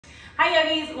Hi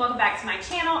yogis, welcome back to my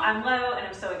channel. I'm Lo and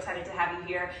I'm so excited to have you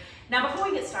here. Now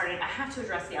before we get started, I have to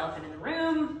address the elephant in the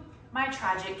room, my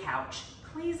tragic couch.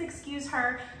 Please excuse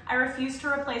her. I refuse to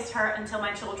replace her until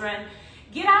my children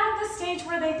get out of the stage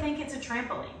where they think it's a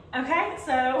trampoline, okay?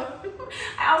 So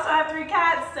I also have 3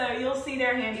 cats, so you'll see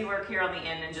their handiwork here on the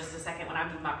end in just a second when I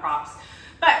move my props.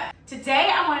 But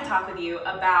today I want to talk with you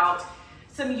about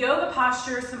some yoga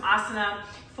postures, some asana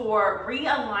for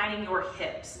realigning your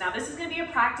hips. Now this is going to be a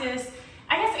practice.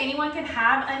 I guess anyone can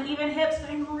have uneven hips, but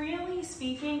I'm really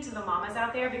speaking to the mamas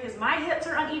out there because my hips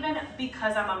are uneven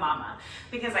because I'm a mama.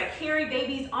 Because I carry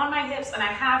babies on my hips and I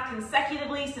have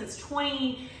consecutively since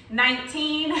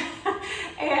 2019.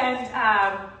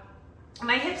 And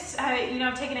my hips,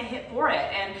 I've taken a hit for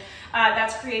it. And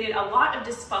that's created a lot of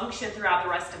dysfunction throughout the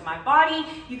rest of my body.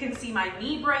 You can see my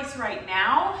knee brace right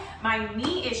now. My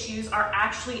knee issues are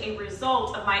actually a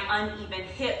result of my uneven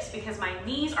hips because my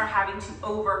knees are having to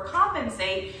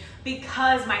overcompensate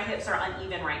because my hips are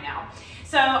uneven right now.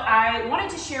 So I wanted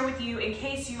to share with you, in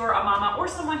case you're a mama or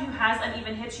someone who has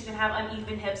uneven hips, you can have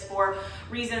uneven hips for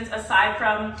reasons aside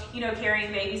from,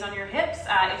 carrying babies on your hips.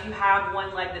 If you have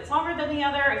one leg that's longer than the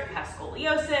other, if you have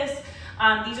scoliosis,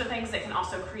 these are things that can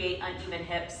also create uneven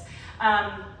hips.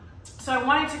 So I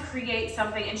wanted to create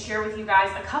something and share with you guys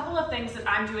a couple of things that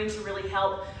I'm doing to really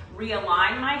help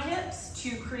realign my hips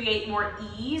to create more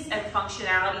ease and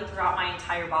functionality throughout my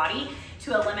entire body,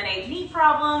 to eliminate knee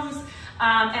problems,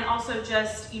 and also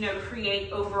just,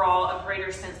 create overall a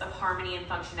greater sense of harmony and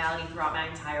functionality throughout my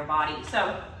entire body.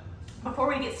 So before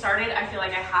we get started, I feel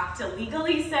like I have to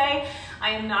legally say I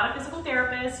am not a physical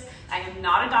therapist. I am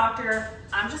not a doctor.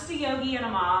 I'm just a yogi and a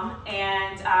mom,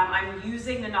 and I'm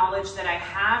using the knowledge that I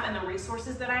have and the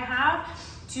resources that I have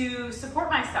to support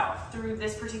myself through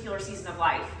this particular season of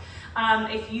life.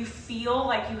 If you feel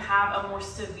like you have a more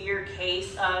severe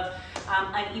case of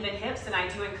uneven hips, then I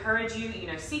do encourage you,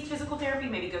 seek physical therapy,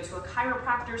 maybe go to a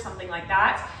chiropractor, something like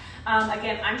that.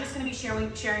 Again, I'm just going to be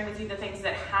sharing with you the things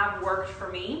that have worked for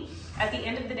me. At the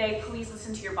end of the day, please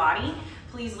listen to your body.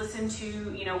 Please listen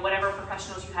to, whatever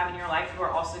professionals you have in your life who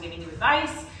are also giving you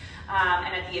advice.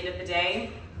 And at the end of the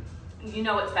day, you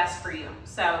know what's best for you.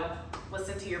 So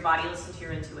listen to your body, listen to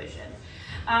your intuition.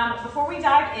 Before we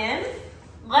dive in,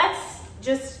 let's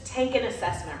just take an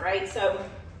assessment, right? So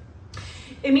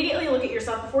immediately look at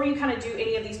yourself. Before you kind of do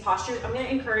any of these postures, I'm going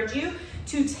to encourage you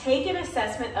to take an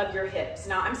assessment of your hips.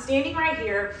 Now I'm standing right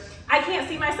here. I can't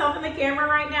see myself in the camera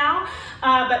right now,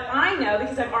 but I know,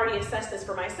 because I've already assessed this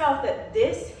for myself, that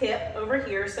this hip over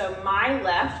here, so my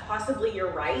left, possibly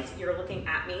your right, you're looking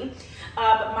at me,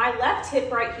 but my left hip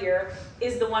right here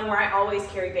is the one where I always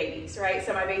carry babies, right?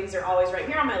 So my babies are always right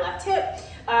here on my left hip,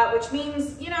 which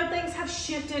means, things have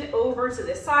shifted over to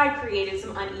this side, created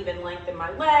some uneven length in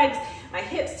my legs. My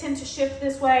hips tend to shift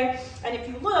this way. And if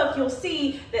you look, you'll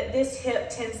see that this hip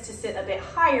tends to sit a bit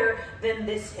higher than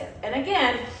this hip. And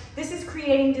again, this is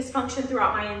creating dysfunction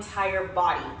throughout my entire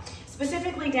body,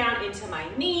 specifically down into my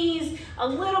knees, a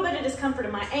little bit of discomfort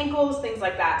in my ankles, things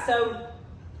like that. So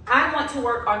I want to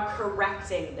work on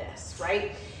correcting this,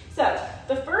 right? So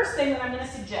the first thing that I'm going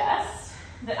to suggest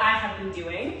that I have been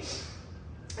doing,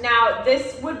 now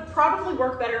this would probably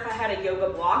work better if I had a yoga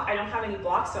block. I don't have any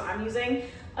blocks, so I'm using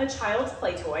a child's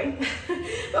play toy.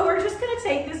 But we're just going to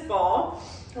take this ball.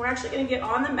 We're actually going to get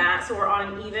on the mat, so we're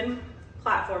on an even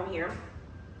platform here.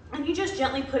 And you just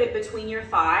gently put it between your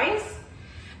thighs.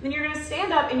 Then you're going to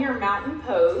stand up in your mountain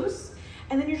pose.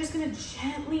 And then you're just going to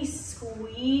gently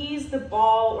squeeze the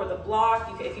ball or the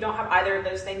block. If you don't have either of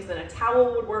those things, then a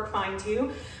towel would work fine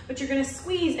too. But you're going to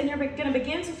squeeze and you're going to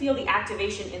begin to feel the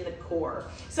activation in the core.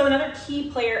 So another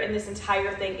key player in this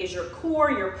entire thing is your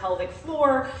core, your pelvic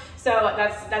floor. So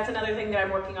that's another thing that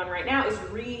I'm working on right now, is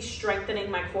re-strengthening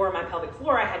my core, my pelvic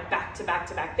floor. I had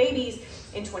back-to-back babies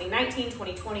in 2019,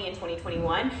 2020, and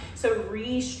 2021. So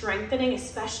re-strengthening,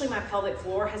 especially my pelvic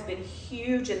floor, has been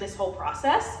huge in this whole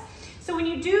process. So when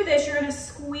you do this, you're going to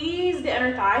squeeze the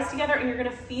inner thighs together and you're going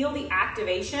to feel the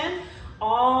activation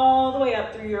all the way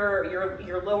up through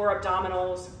your lower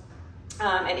abdominals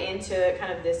and into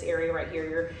kind of this area right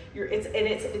here. It's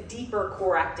a deeper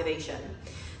core activation.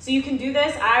 So you can do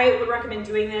this. I would recommend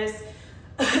doing this,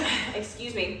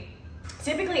 excuse me.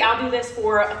 Typically I'll do this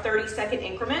for 30-second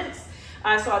increments.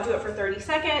 So I'll do it for 30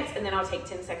 seconds and then I'll take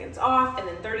 10 seconds off and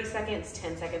then 30 seconds,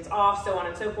 10 seconds off, so on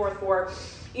and so forth for,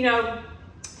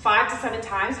 5 to 7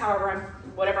 times,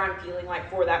 whatever I'm feeling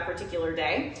like for that particular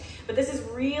day. But this is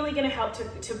really going to help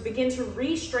to begin to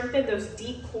re-strengthen those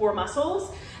deep core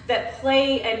muscles that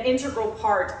play an integral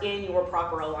part in your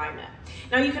proper alignment.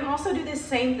 Now you can also do this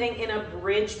same thing in a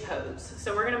bridge pose.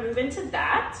 So we're going to move into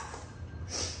that.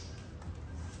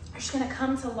 just gonna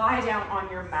come to lie down on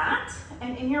your mat,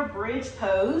 and in your bridge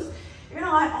pose, you're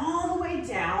gonna lie all the way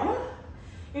down.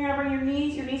 You're gonna bring your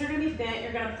knees are gonna be bent.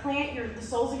 You're gonna plant the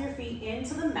soles of your feet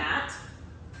into the mat.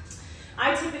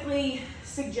 I typically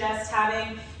suggest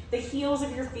having the heels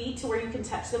of your feet to where you can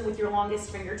touch them with your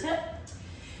longest fingertip.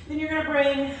 Then you're gonna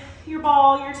bring your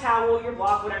ball, your towel, your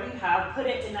block, whatever you have, put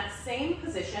it in that same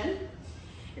position.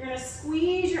 You're gonna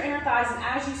squeeze your inner thighs, and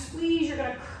as you squeeze, you're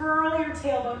gonna curl your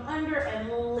tailbone under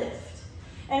and lift.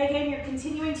 And again, you're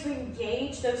continuing to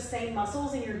engage those same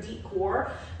muscles in your deep core,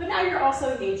 but now you're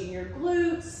also engaging your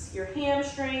glutes, your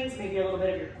hamstrings, maybe a little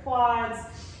bit of your quads.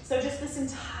 So just this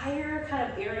entire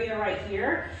kind of area right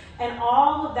here, and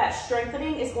all of that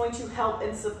strengthening is going to help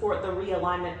and support the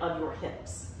realignment of your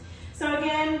hips. So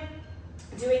again,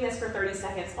 doing this for 30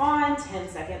 seconds on, 10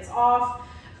 seconds off,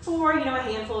 for a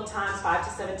handful of times, 5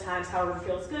 to 7 times, however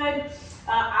feels good.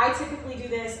 I typically do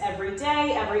this every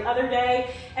day, every other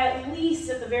day, at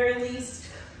the very least,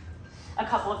 a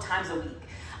couple of times a week.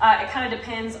 It kind of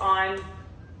depends on,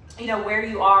 where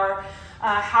you are,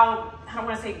 how, I don't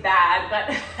want to say bad,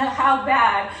 but how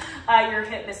bad your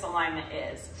hip misalignment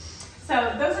is.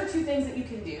 So those are 2 things that you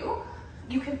can do.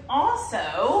 You can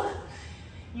also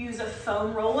use a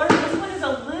foam roller. This one is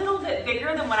a little bit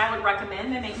bigger than what I would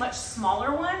recommend. They make much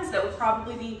smaller ones that would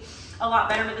probably be a lot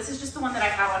better, but this is just the one that I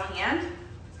have on hand.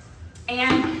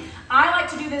 And I like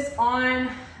to do this on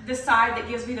the side that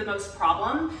gives me the most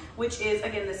problem, which is,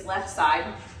 again, this left side.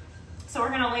 So we're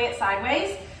gonna lay it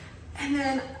sideways, and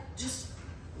then just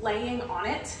laying on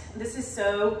it. This is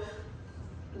so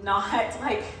not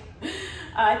like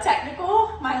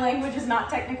technical. My language is not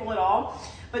technical at all,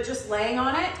 but just laying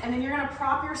on it. And then you're gonna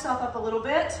prop yourself up a little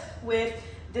bit with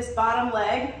this bottom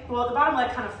leg. Well, the bottom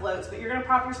leg kind of floats, but you're gonna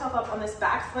prop yourself up on this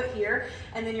back foot here,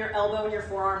 and then your elbow and your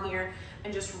forearm here,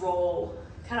 and just roll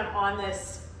kind of on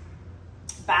this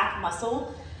back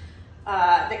muscle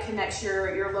that connects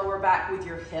your lower back with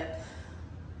your hip.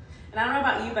 And I don't know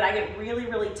about you, but I get really,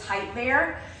 really tight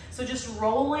there. So just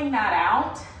rolling that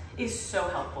out is so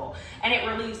helpful. And it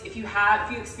relieves, if you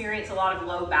experience a lot of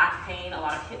low back pain, a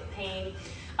lot of hip pain,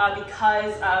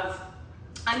 because of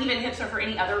uneven hips or for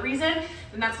any other reason,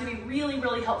 then that's gonna be really,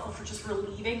 really helpful for just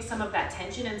relieving some of that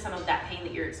tension and some of that pain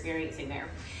that you're experiencing there.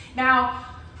 Now,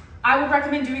 I would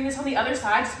recommend doing this on the other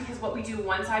side, just because what we do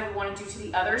one side, we want to do to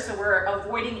the other, so we're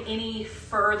avoiding any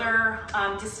further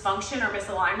dysfunction or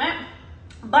misalignment.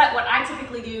 But what I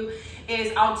typically do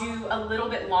is I'll do a little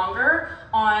bit longer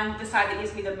on the side that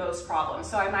gives me the most problems.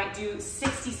 So I might do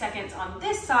 60 seconds on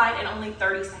this side and only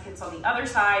 30 seconds on the other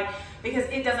side, because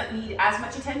it doesn't need as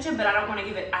much attention, but I don't want to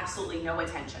give it absolutely no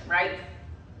attention, right?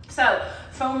 So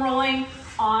foam rolling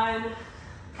on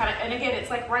and again,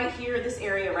 it's like right here, this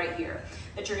area right here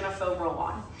that you're gonna foam roll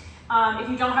on. If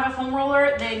you don't have a foam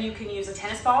roller, then you can use a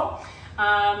tennis ball.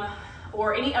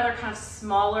 Or any other kind of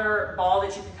smaller ball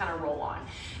that you can kind of roll on.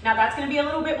 Now that's gonna be a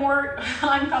little bit more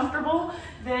uncomfortable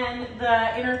than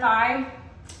the inner thigh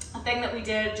thing that we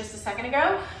did just a second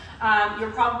ago.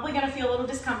 You're probably gonna feel a little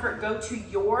discomfort. Go to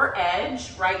your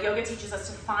edge, right? Yoga teaches us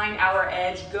to find our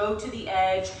edge, go to the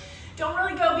edge. Don't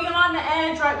really go beyond the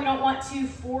edge, right? We don't want to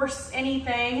force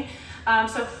anything.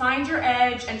 So find your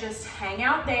edge and just hang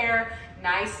out there.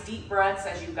 Nice deep breaths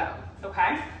as you go,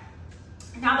 okay?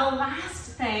 Now the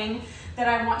last thing that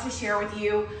I want to share with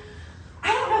you,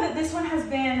 I don't know that this one has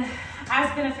been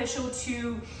as beneficial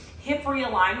to hip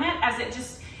realignment as it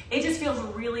just feels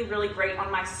really, really great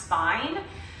on my spine.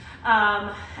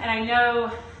 And I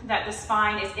know that the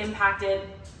spine is impacted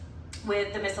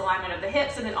with the misalignment of the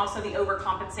hips, and then also the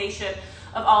overcompensation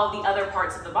of all of the other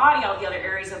parts of the body, all the other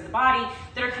areas of the body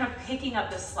that are kind of picking up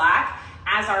the slack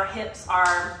as our hips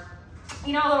are, a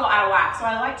little out of whack. So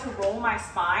I like to roll my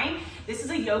spine. This is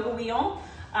a yoga wheel.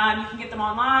 You can get them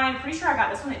online. Pretty sure I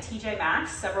got this one at TJ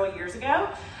Maxx several years ago,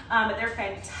 but they're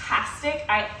fantastic.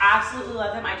 I absolutely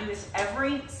love them. I do this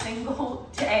every single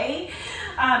day,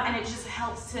 and it just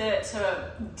helps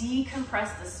to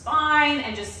decompress the spine,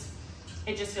 and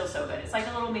it just feels so good. It's like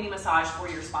a little mini massage for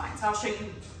your spine. So I'll show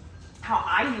you how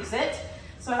I use it.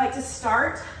 So I like to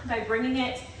start by bringing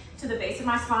it to the base of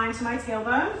my spine, to my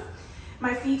tailbone.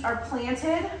 My feet are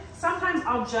planted. Sometimes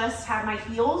I'll just have my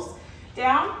heels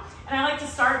down, and I like to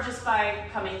start just by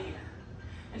coming here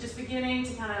and just beginning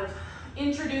to kind of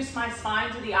introduce my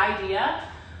spine to the idea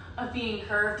of being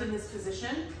curved in this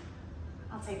position.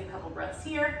 I'll take a couple breaths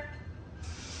here.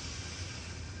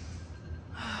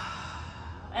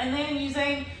 And then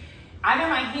using either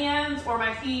my hands or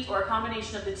my feet or a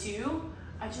combination of the two,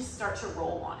 I just start to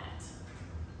roll on it.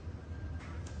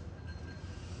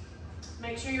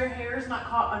 Make sure your hair is not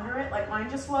caught under it like mine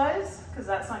just was, because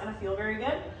that's not gonna feel very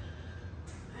good.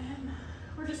 And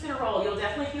just gonna roll. You'll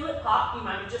definitely feel it pop. You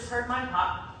might have just heard mine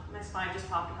pop. My spine just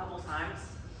popped a couple of times.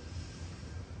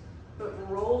 But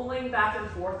rolling back and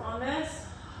forth on this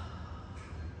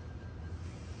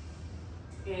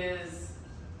is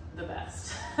the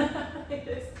best. It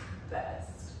is the best.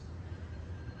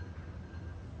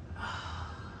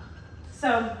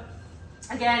 So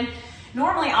again,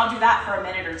 normally I'll do that for a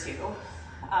minute or two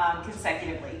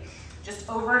consecutively, just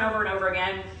over and over and over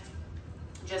again,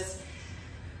 just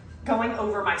going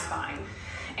over my spine.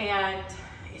 And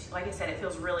like I said, it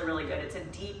feels really, really good. It's a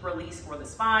deep release for the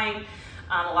spine,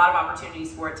 a lot of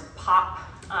opportunities for it to pop,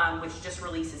 which just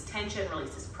releases tension,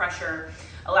 releases pressure,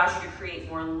 allows you to create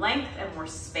more length and more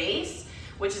space,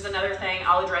 which is another thing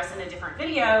I'll address in a different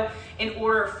video. In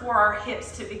order for our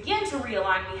hips to begin to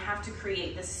realign, we have to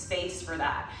create the space for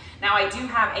that. Now, I do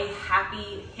have a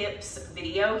happy hips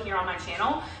video here on my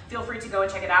channel. Feel free to go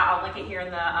and check it out. I'll link it here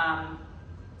in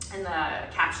the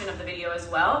caption of the video as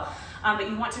well. But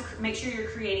you want to make sure you're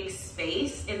creating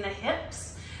space in the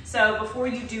hips. So before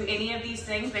you do any of these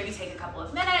things, maybe take a couple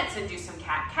of minutes and do some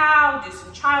cat-cow, do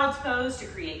some child's pose to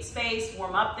create space,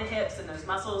 warm up the hips and those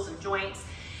muscles and joints,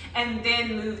 and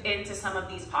then move into some of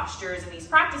these postures and these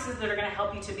practices that are going to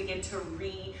help you to begin to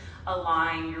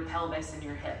realign your pelvis and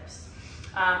your hips.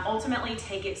 Ultimately,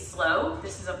 take it slow.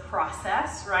 This is a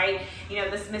process, right? You know,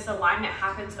 this misalignment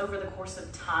happens over the course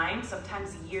of time,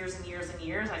 sometimes years and years and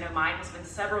years. I know mine has been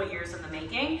several years in the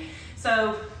making.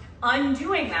 So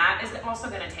undoing that is also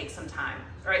going to take some time,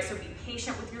 right? So be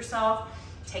patient with yourself.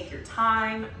 Take your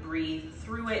time, breathe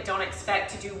through it. Don't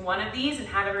expect to do one of these and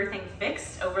have everything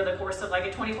fixed over the course of like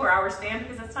a 24-hour span,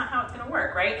 because that's not how it's gonna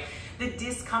work, right? The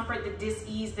discomfort, the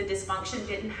dis-ease, the dysfunction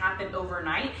didn't happen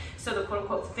overnight. So the quote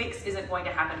unquote fix isn't going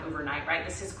to happen overnight, right?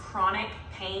 This is chronic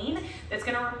pain that's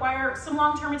gonna require some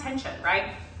long-term attention,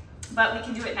 right? But we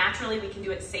can do it naturally, we can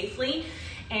do it safely,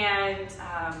 and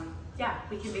yeah,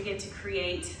 we can begin to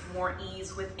create more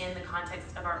ease within the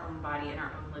context of our own body and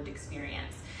our own lived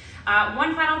experience.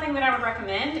 One final thing that I would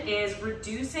recommend is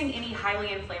reducing any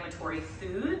highly inflammatory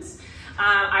foods.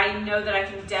 I know that I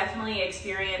can definitely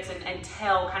experience and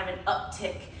tell kind of an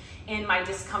uptick in my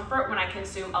discomfort when I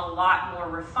consume a lot more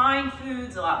refined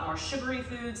foods, a lot more sugary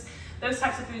foods. Those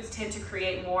types of foods tend to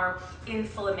create more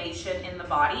inflammation in the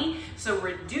body. So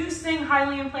reducing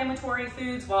highly inflammatory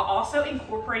foods while also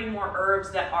incorporating more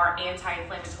herbs that are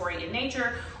anti-inflammatory in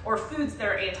nature, or foods that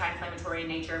are anti-inflammatory in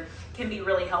nature, can be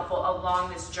really helpful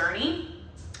along this journey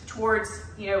towards,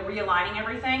 you know, realigning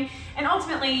everything. And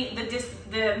ultimately,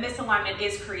 the misalignment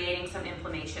is creating some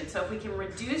inflammation. So if we can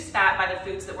reduce that by the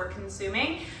foods that we're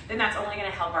consuming, then that's only going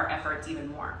to help our efforts even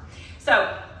more.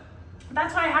 So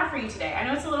that's what I have for you today. I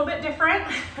know it's a little bit different,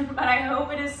 but I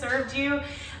hope it has served you.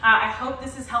 I hope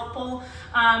this is helpful.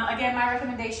 Again, my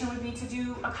recommendation would be to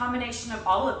do a combination of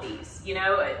all of these. You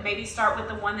know, maybe start with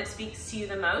the one that speaks to you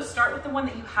the most. Start with the one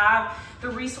that you have the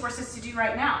resources to do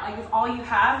right now. Like if all you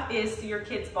have is your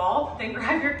kid's ball, then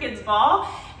grab your kid's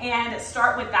ball and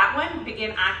start with that one.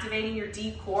 Begin activating your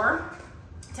deep core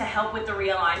to help with the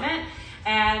realignment.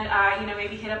 And you know,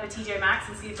 maybe hit up a TJ Maxx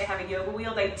and see if they have a yoga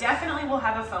wheel. They definitely will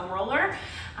have a foam roller,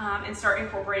 and start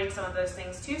incorporating some of those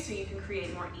things too, so you can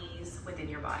create more ease within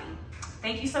your body.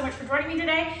 Thank you so much for joining me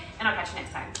today, and I'll catch you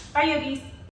next time. Bye, yogis.